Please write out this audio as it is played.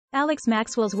Alex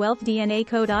Maxwell's Wealth DNA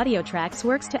Code audio tracks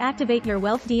works to activate your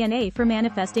wealth DNA for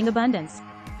manifesting abundance.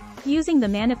 Using the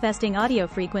manifesting audio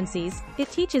frequencies, it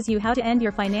teaches you how to end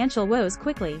your financial woes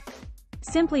quickly.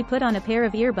 Simply put on a pair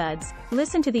of earbuds,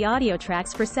 listen to the audio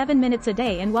tracks for 7 minutes a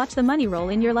day and watch the money roll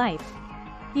in your life.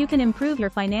 You can improve your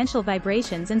financial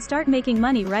vibrations and start making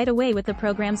money right away with the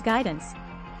program's guidance.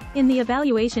 In the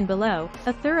evaluation below,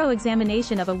 a thorough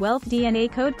examination of a Wealth DNA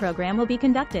Code program will be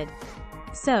conducted.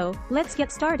 So, let's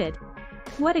get started.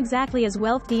 What exactly is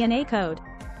Wealth DNA Code?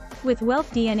 With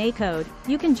Wealth DNA Code,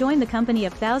 you can join the company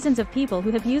of thousands of people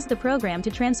who have used the program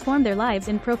to transform their lives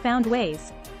in profound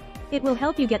ways. It will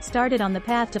help you get started on the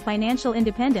path to financial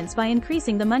independence by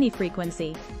increasing the money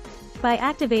frequency. By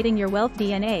activating your Wealth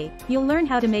DNA, you'll learn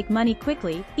how to make money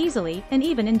quickly, easily, and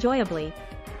even enjoyably.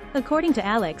 According to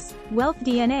Alex, Wealth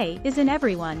DNA is in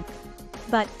everyone.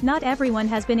 But, not everyone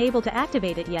has been able to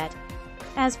activate it yet.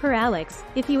 As per Alex,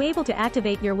 if you're able to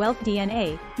activate your Wealth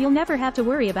DNA, you'll never have to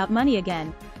worry about money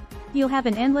again. You'll have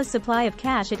an endless supply of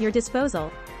cash at your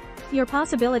disposal. Your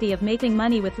possibility of making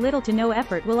money with little to no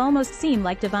effort will almost seem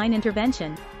like divine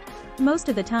intervention. Most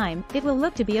of the time, it will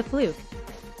look to be a fluke.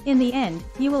 In the end,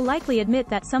 you will likely admit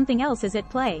that something else is at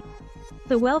play.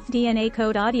 The Wealth DNA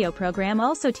Code audio program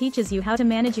also teaches you how to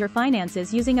manage your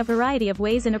finances using a variety of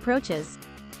ways and approaches.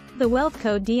 The Wealth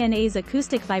Code DNA's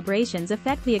acoustic vibrations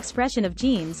affect the expression of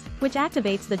genes, which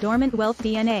activates the dormant wealth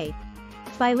DNA.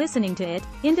 By listening to it,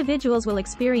 individuals will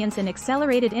experience an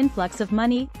accelerated influx of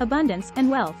money, abundance,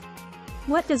 and wealth.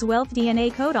 What does Wealth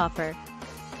DNA Code offer?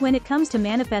 When it comes to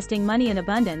manifesting money in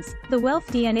abundance, the Wealth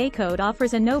DNA Code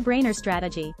offers a no-brainer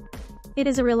strategy. It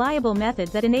is a reliable method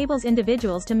that enables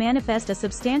individuals to manifest a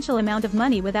substantial amount of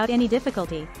money without any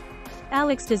difficulty.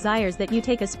 Alex desires that you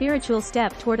take a spiritual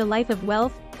step toward a life of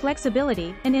wealth,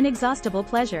 flexibility, and inexhaustible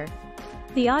pleasure.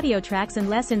 The audio tracks and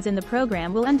lessons in the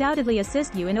program will undoubtedly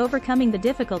assist you in overcoming the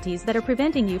difficulties that are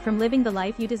preventing you from living the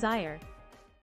life you desire.